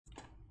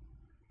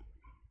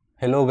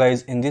Hello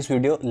guys, in this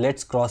video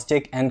let's cross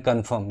check and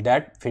confirm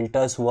that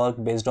filters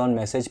work based on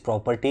message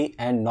property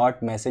and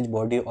not message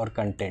body or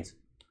contents.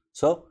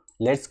 So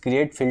let's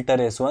create filter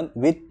S1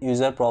 with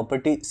user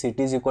property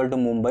city is equal to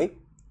Mumbai,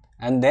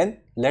 and then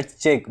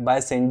let's check by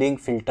sending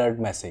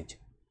filtered message.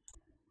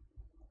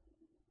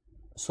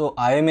 So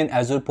I am in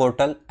Azure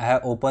portal. I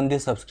have opened the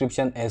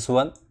subscription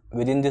S1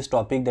 within this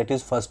topic, that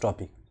is first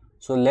topic.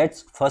 So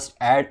let's first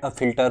add a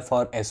filter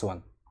for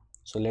S1.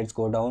 So let's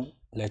go down,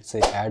 let's say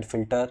add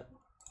filter.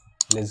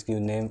 Let's give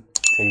name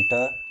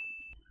filter,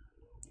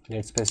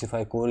 let's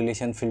specify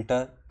correlation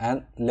filter,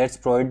 and let's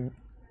provide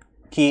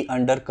key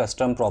under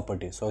custom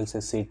property. So I'll say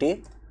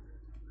city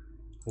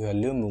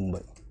value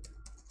Mumbai.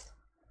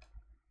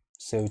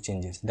 Save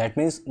changes. That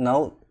means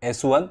now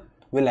S1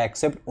 will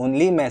accept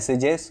only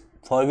messages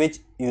for which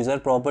user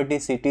property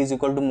city is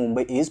equal to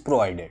Mumbai is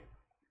provided.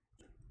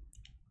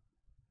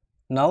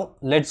 Now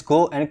let's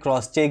go and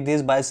cross check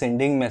this by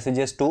sending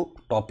messages to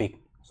topic.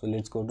 So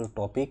let's go to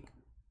topic,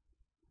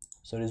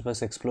 Service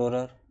Bus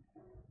Explorer,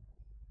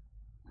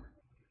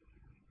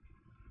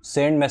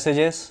 send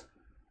messages.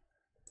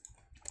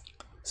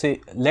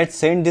 See, let's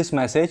send this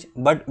message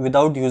but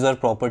without user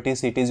property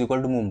city is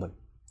equal to Mumbai,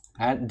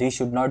 and this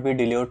should not be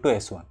delivered to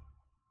S1.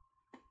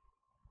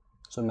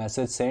 So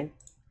message sent.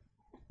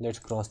 Let's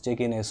cross check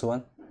in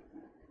S1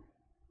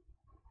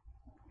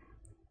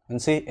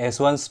 and see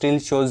S1 still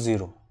shows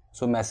 0,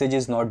 so message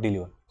is not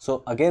delivered.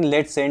 So again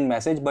let's send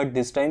message, but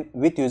this time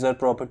with user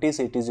property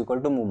city is equal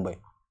to Mumbai.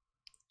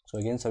 So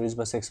again Service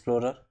Bus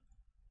Explorer,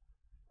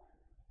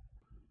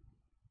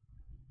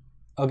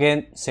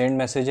 again send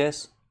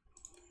messages,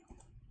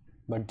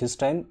 but this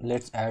time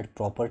let's add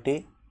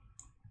property.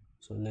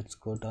 So let's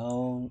go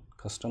down,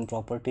 custom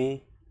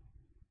property,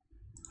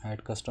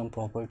 add custom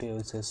property. I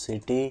will say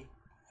city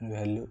and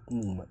value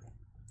Mumbai.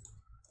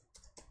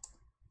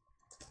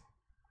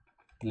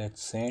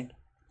 Let's send,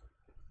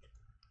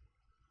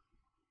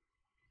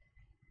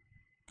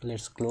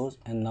 let's close,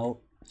 and now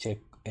check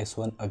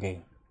S1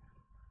 again.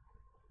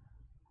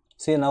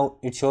 See, now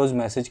it shows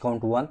message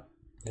count 1.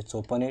 Let's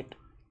open it.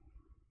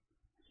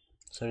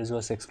 Service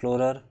Bus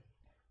Explorer,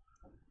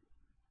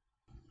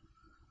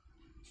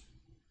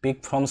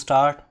 pick from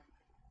start.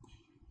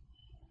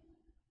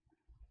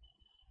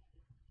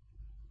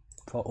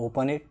 For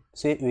open it,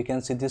 see we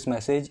can see this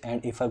message,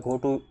 and if I go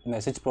to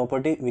message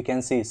property we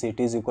can see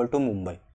city is equal to Mumbai.